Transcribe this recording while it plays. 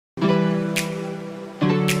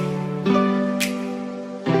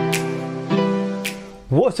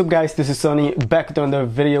What's up guys, this is Sonny back with another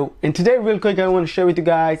video, and today real quick I want to share with you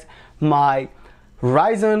guys my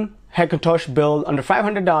Ryzen Hackintosh build under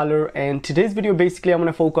 $500. And today's video basically I'm going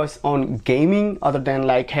to focus on gaming other than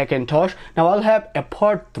like Hackintosh. Now I'll have a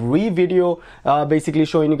part 3 video basically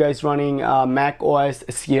showing you guys running macOS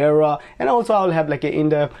Sierra, and also I'll have like an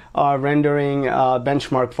in-depth rendering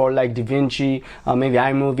benchmark for like DaVinci, maybe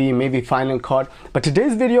iMovie, maybe Final Cut. But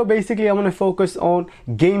today's video basically I'm going to focus on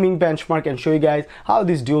gaming benchmark and show you guys how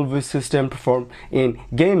this dual view system perform in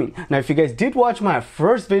gaming. Now if you guys did watch my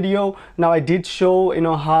first video, now I did show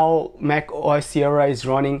how macOS Sierra is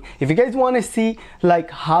running. If you guys want to see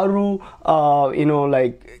like how to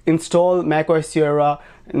like install macOS Sierra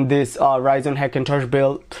in this Ryzen Hackintosh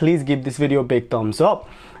build, please give this video a big thumbs up.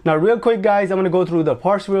 Now real quick guys, I'm gonna go through the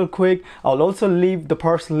parts real quick. I'll also leave the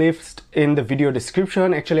parts list in the video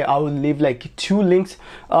description. Actually I will leave like 2 links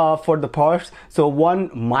for the parts. So one,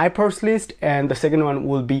 my parts list, and the second one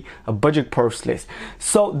will be a budget parts list.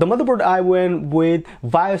 So the motherboard I went with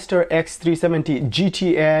Viostar X370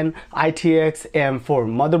 GTN ITX M4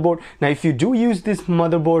 motherboard. Now if you do use this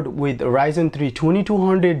motherboard with Ryzen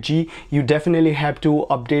 2200g, you definitely have to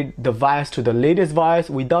update the BIOS to the latest BIOS.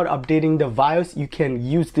 Without updating the BIOS, you can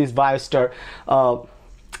use this Viostar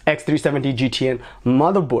X370 GTN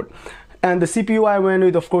motherboard. And the CPU I went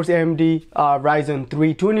with, of course, AMD Ryzen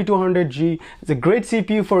 2200g. It's a great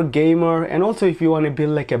CPU for gamer, and also if you want to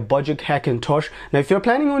build like a budget Hackintosh. Now if you're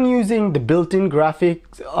planning on using the built-in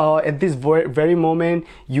graphics at this very moment,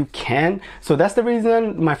 you can. So that's the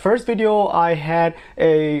reason my first video I had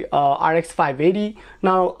a RX 580.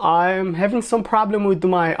 Now I'm having some problem with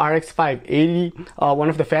my RX 580. One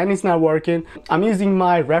of the fan is not working. I'm using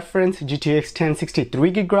my reference GTX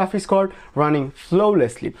 1063GB graphics card running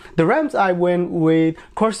flawlessly. The RAMs I went with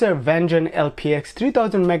Corsair Vengeance LPX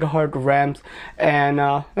 3000 MHz RAMs, and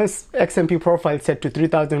XMP profile set to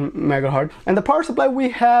 3000 MHz. And the power supply, we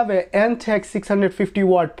have a Antec 650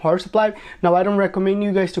 watt power supply. Now I don't recommend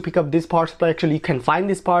you guys to pick up this power supply. Actually you can find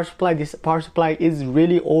this power supply. This power supply is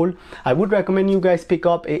really old. I would recommend you guys pick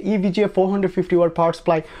up a EVGA 450 watt power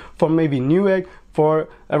supply from maybe Newegg for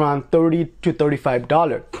around $30 to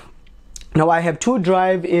 $35. Now I have 2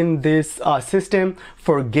 drives in this system.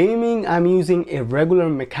 For gaming, I'm using a regular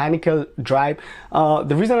mechanical drive.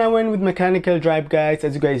 The reason I went with mechanical drive, guys,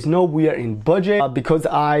 as you guys know, we are in budget because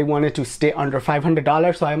I wanted to stay under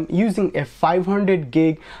 $500. So I'm using a 500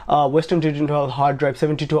 gig Western Digital hard drive,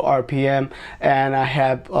 72 RPM, and I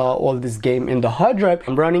have all this game in the hard drive.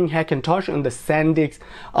 I'm running Hackintosh on the SanDisk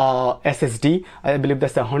SSD. I believe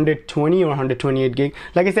that's 120 or 128 gig.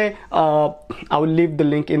 Like I say, I will leave the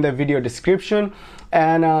link in the video description.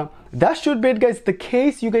 And that should be it, guys. The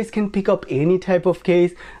case, you guys can pick up any type of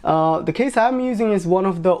case. The case I'm using is one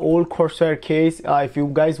of the old Corsair case. If you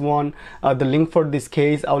guys want the link for this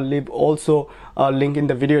case, I'll leave also a link in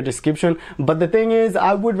the video description. But the thing is,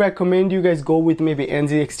 I would recommend you guys go with maybe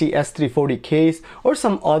NZXT S340 case or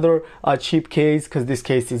some other cheap case, because this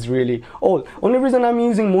case is really old. Only reason I'm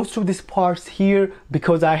using most of these parts here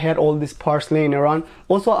because I had all these parts laying around.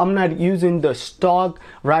 Also, I'm not using the stock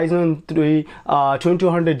Ryzen 3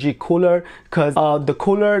 2200G cooler, because the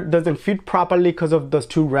cooler doesn't fit properly because of those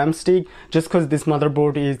 2 RAM stick, just because this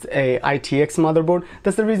motherboard is a ITX motherboard.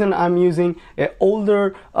 That's the reason I'm using an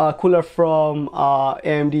older cooler from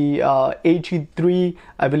AMD A3,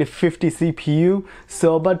 I believe 50 CPU.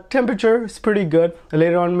 So but temperature is pretty good.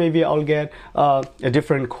 Later on maybe I'll get a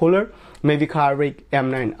different cooler, maybe Kyrix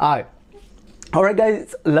M9i. Alright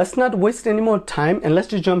guys, let's not waste any more time and let's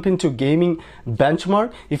just jump into gaming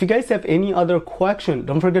benchmark. If you guys have any other question,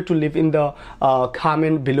 don't forget to leave in the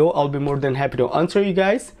comment below. I'll be more than happy to answer you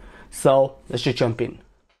guys. So let's just jump in.